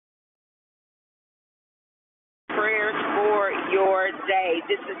your day.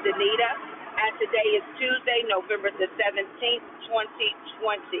 This is Danita, and today is Tuesday, November the 17th,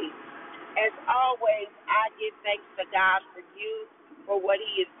 2020. As always, I give thanks to God for you, for what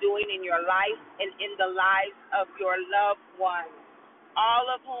He is doing in your life and in the lives of your loved ones, all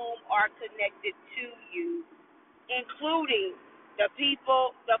of whom are connected to you, including the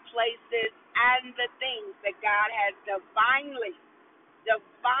people, the places, and the things that God has divinely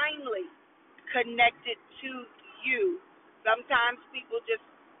connected to you. Sometimes people just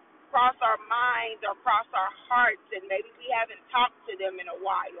cross our minds or cross our hearts, and maybe we haven't talked to them in a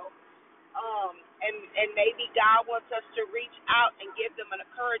while. And maybe God wants us to reach out and give them an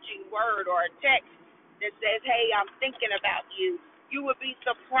encouraging word or a text that says, "Hey, I'm thinking about you." You would be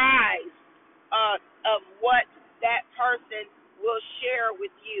surprised of what that person will share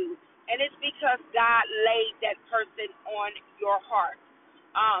with you, and it's because God laid that person on your heart.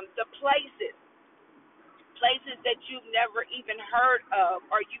 The places that you've never even heard of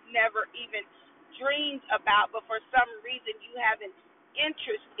or you've never even dreamed about, but for some reason you have an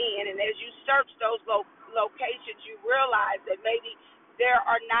interest in, and as you search those locations, you realize that maybe there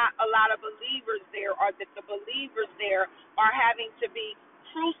are not a lot of believers there, or that the believers there are having to be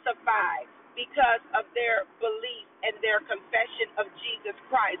crucified because of their belief and their confession of Jesus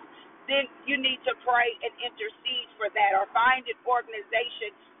Christ. Then you need to pray and intercede for that, or find an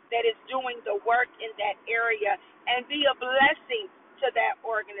organization that is doing the work in that area and be a blessing to that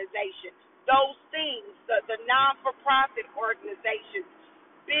organization. Those things, the non-for-profit organizations,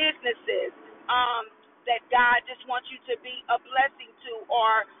 businesses, that God just wants you to be a blessing to,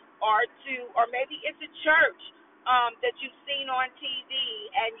 or maybe it's a church that you've seen on TV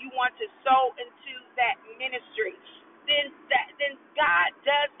and you want to sow into that ministry. Then God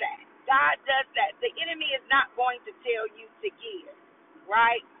does that. God does that. The enemy is not going to tell you to give,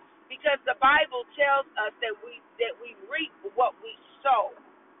 right? Because the Bible tells us that we reap what we sow.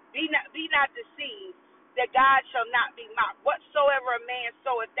 Be not deceived, that God shall not be mocked. Whatsoever a man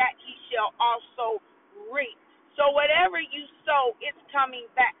soweth, that he shall also reap. So whatever you sow, it's coming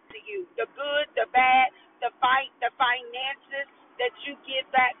back to you. The good, the bad, the finances that you give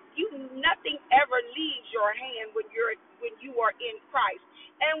back, nothing ever leaves your hand when you are in Christ.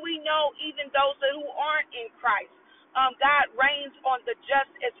 And we know even those who aren't in Christ, God reigns on the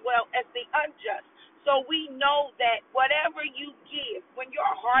just as well as the unjust. So we know that whatever you give, when your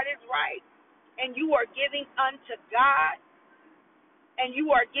heart is right and you are giving unto God, and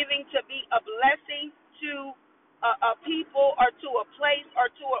you are giving to be a blessing to a people or to a place or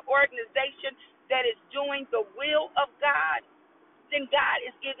to an organization that is doing the will of God, then God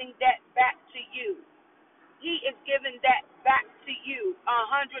is giving that back to you. He is giving that back to you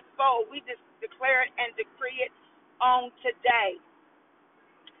 100-fold. We just declare it and decree it on today.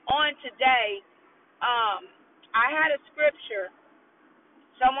 On today, I had a scripture.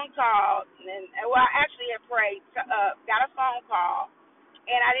 Someone called, and I actually had prayed, got a phone call,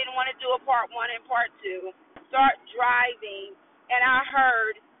 and I didn't want to do a part one and part two. Start driving, and I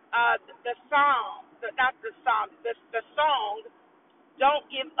heard the song, the song, "Don't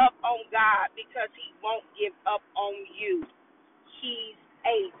Give Up on God, because He won't give up on you. He's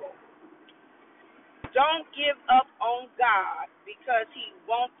able." Don't give up on God, because He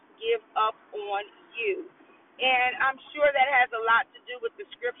won't give up on you. And I'm sure that has a lot to do with the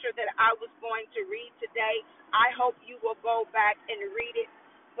scripture that I was going to read today. I hope you will go back and read it.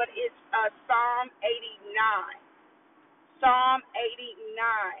 But it's Psalm 89. Psalm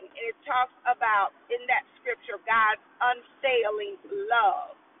 89. And it talks about, in that scripture, God's unfailing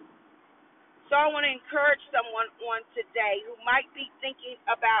love. So I want to encourage someone on today who might be thinking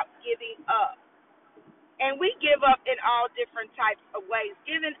about giving up. And we give up in all different types of ways.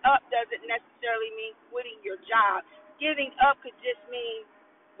 Giving up doesn't necessarily mean quitting your job. Giving up could just mean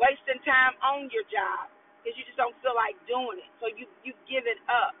wasting time on your job because you just don't feel like doing it. So you've given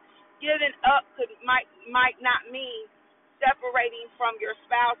up. Giving up might not mean separating from your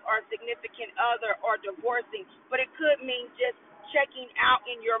spouse or significant other or divorcing, but it could mean just checking out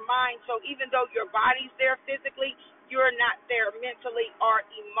in your mind. So even though your body's there physically, you're not there mentally or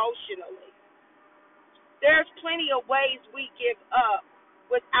emotionally. There's plenty of ways we give up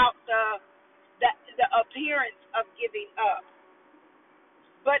without the appearance of giving up.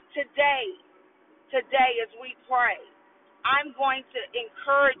 But today as we pray, I'm going to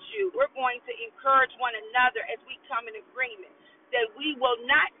encourage you. We're going to encourage one another as we come in agreement that we will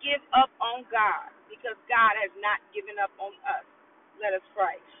not give up on God, because God has not given up on us. Let us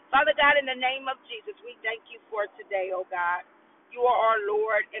pray. Father God, in the name of Jesus, we thank you for today, oh God. You are our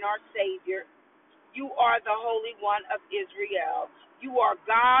Lord and our Savior. You are the Holy One of Israel. You are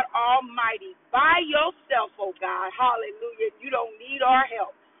God Almighty by yourself, oh God. Hallelujah. You don't need our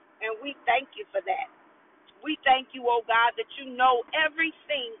help. And we thank you for that. We thank you, oh God, that you know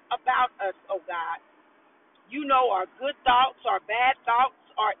everything about us, oh God. You know our good thoughts, our bad thoughts,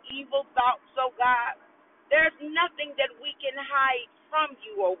 our evil thoughts, oh God. There's nothing that we can hide from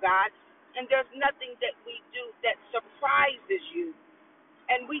you, oh God. And there's nothing that we do that surprises you.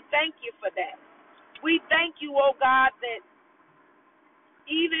 And we thank you for that. We thank you, oh God, that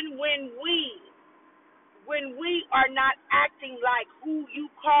even when we are not acting like who you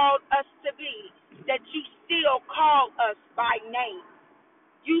called us to be, that you still call us by name.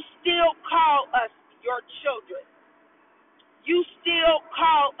 You still call us your children. You still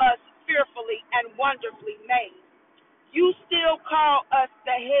call us fearfully and wonderfully made. You still call us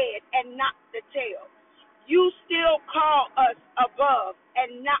the head and not the tail. You still call us above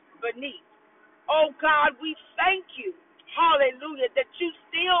and not beneath. Oh God, we thank you, hallelujah, that you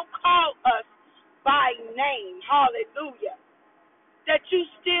still call us by name, hallelujah, that you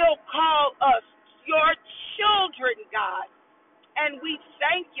still call us your children, God, and we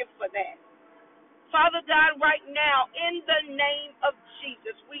thank you for that. Father God, right now, in the name of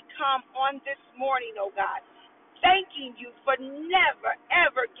Jesus, we come on this morning, oh God, thanking you for never,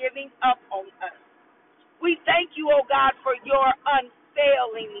 ever giving up on us. We thank you, oh God, for your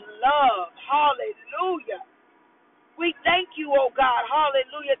unfailing love. Hallelujah. We thank you, oh God,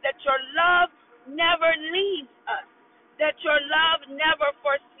 hallelujah, that your love never leaves us, that your love never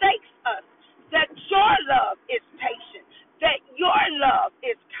forsakes us, that your love is patient, that your love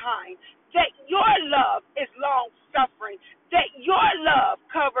is kind, that your love is long-suffering, that your love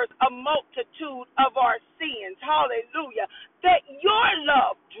covers a multitude of our sins, hallelujah, that your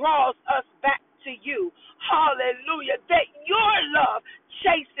love draws us back to you, hallelujah, that your love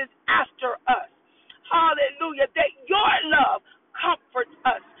chases after us, hallelujah, that your love comforts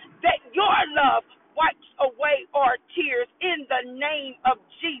us, that your love wipes away our tears in the name of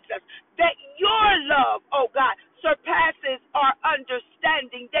Jesus, that your love, oh God, surpasses our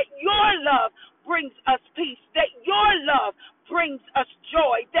understanding, that your love brings us peace, that your love brings us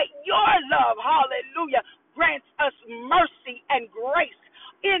joy, that your love, hallelujah, grants us mercy and grace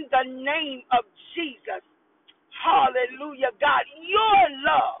in the name of Jesus. Hallelujah, God, your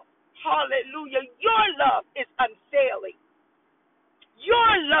love, hallelujah, your love is unfailing.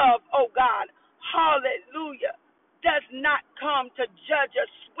 Your love, oh God, hallelujah, does not come to judge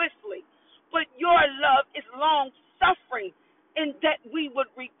us swiftly, but your love is long suffering in that we would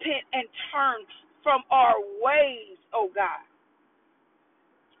repent and turn from our ways, oh God.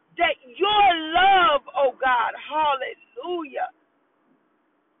 That your love, oh God, hallelujah,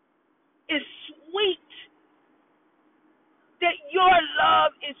 is sweet. That your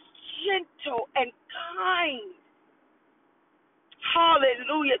love is gentle and kind.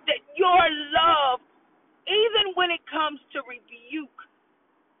 Hallelujah. That your love, even when it comes to rebuke,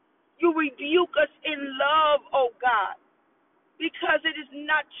 you rebuke us in love, oh God, because it is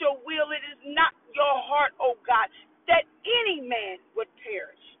not your will, it is not your heart, oh God, that any man would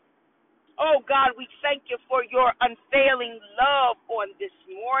perish. Oh God, we thank you for your unfailing love on this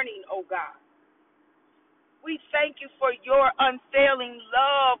morning, oh God. We thank you for your unfailing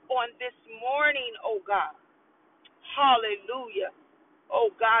love on this morning, oh God. Hallelujah. Oh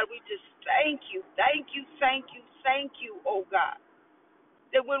God, we just thank you, thank you, thank you, thank you, oh God.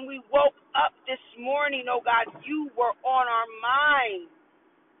 That when we woke up this morning, oh God, you were on our mind.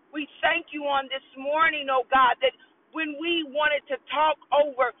 We thank you on this morning, oh God, that when we wanted to talk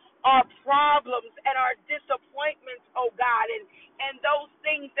over our problems and our disappointments, oh God, and those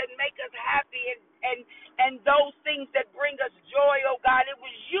things that make us happy and those things that bring us joy, oh God, it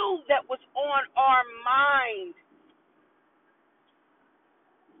was you that was on our mind.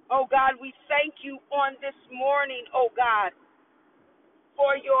 Oh God, we thank you on this morning, oh God,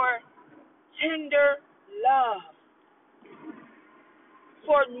 for your tender love.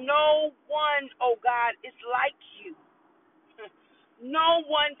 For no one, oh God, is like you. No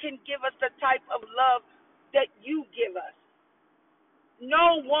one can give us the type of love that you give us.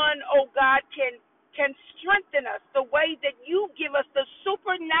 No one, oh God, can strengthen us the way that you give us the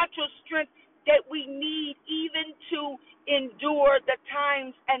supernatural strength that we need even to endure the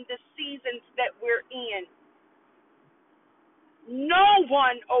times and the seasons that we're in. No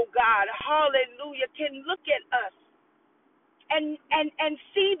one, oh God, hallelujah, can look at us and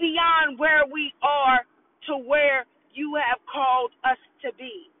see beyond where we are to where you have called us to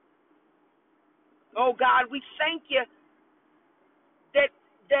be. Oh God, we thank you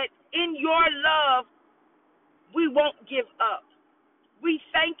that in your love we won't give up. We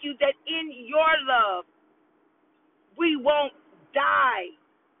thank you that in your love we won't die.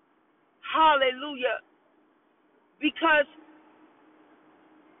 Hallelujah. Because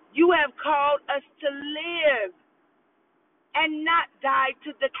you have called us to live and not die,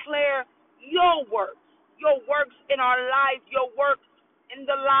 to declare your works in our lives, your work in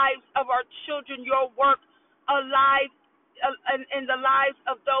the lives of our children, your work alive in the lives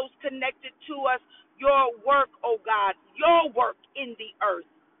of those connected to us, your work, oh God, your work in the earth.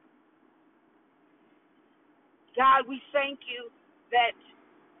 God, we thank you that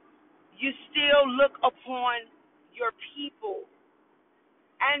you still look upon your people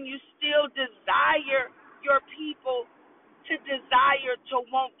and you still desire your people to desire to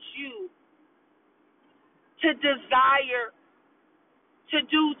want you, to desire to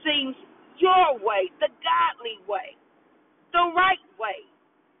do things your way, the godly way, the right way.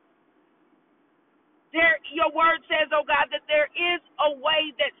 Your word says, oh God, that there is a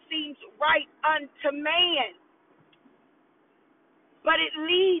way that seems right unto man, but it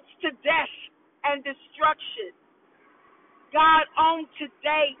leads to death and destruction. God, on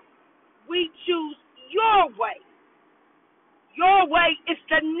today, we choose your way. Your way is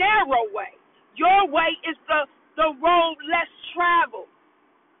the narrow way. Your way is the road less traveled.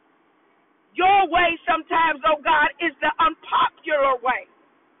 Your way sometimes, oh God, is the unpopular way.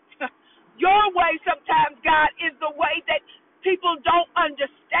 Your way sometimes, God, is the way that people don't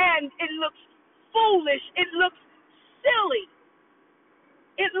understand. It looks foolish. It looks silly.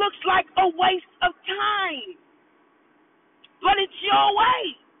 It looks like a waste of time. But it's your way.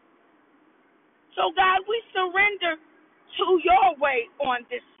 So, God, we surrender to your way on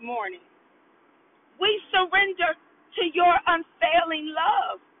this morning. We surrender to your unfailing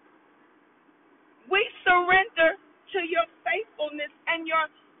love. We surrender to your faithfulness and your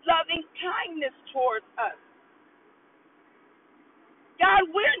loving kindness towards us. God,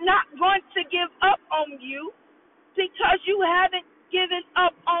 we're not going to give up on you because you haven't given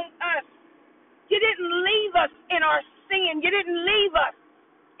up on us. You didn't leave us in our sin. You didn't leave us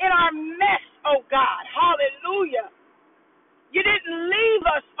in our mess, oh God. Hallelujah. You didn't leave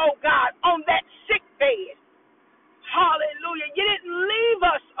us, oh God, on that sick bed. Hallelujah. You didn't leave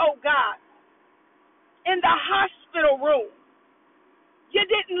us, oh God, in the hospital room. You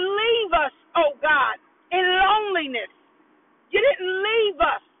didn't leave us, oh God, in loneliness. You didn't leave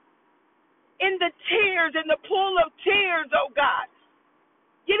us in the tears, in the pool of tears, oh God.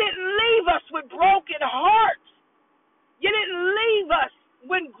 You didn't leave us with broken hearts. You didn't leave us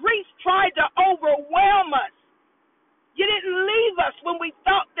when grief tried to overwhelm us. You didn't leave us when we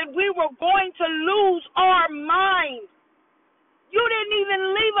thought that we were going to lose our minds. You didn't even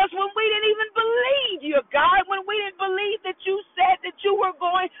leave us when we didn't even believe you, God, when we didn't believe that you said that you were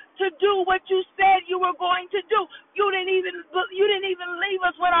going to do what you said you were going to do. You didn't even leave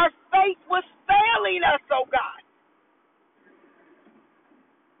us when our faith was failing us, oh God.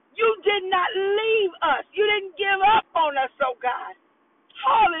 You did not leave us. You didn't give up on us, oh God.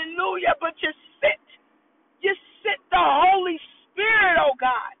 Hallelujah. But you sent the Holy Spirit, oh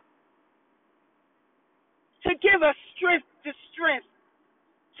God, to give us strength to strength,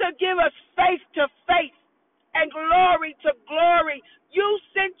 to give us faith to faith, and glory to glory. You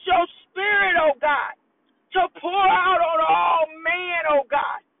sent your Spirit, oh God, to pour out on all men, oh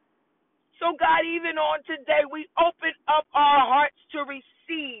God. So God, even on today, we open up our hearts to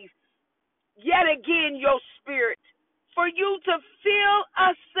receive yet again your Spirit, for you to fill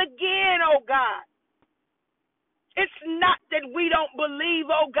us again, oh God. It's not that we don't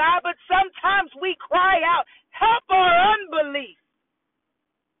believe, oh God, but sometimes we cry out, help our unbelief.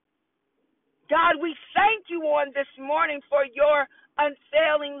 God, we thank you on this morning for your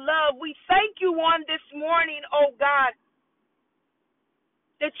unfailing love. We thank you on this morning, oh God,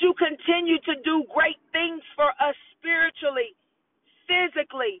 that you continue to do great things for us spiritually,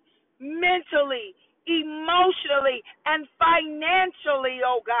 physically, mentally, emotionally, and financially,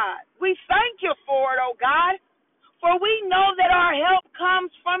 oh God. We thank you for it, oh God, for we know that our help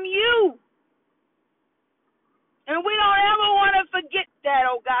comes from you. And we don't ever want to forget that,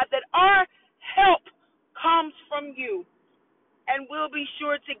 oh God, that our help comes from you. And we'll be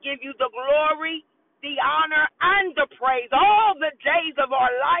sure to give you the glory, the honor, and the praise all the days of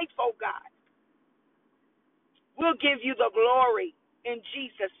our life, oh God. We'll give you the glory in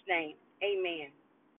Jesus' name. Amen.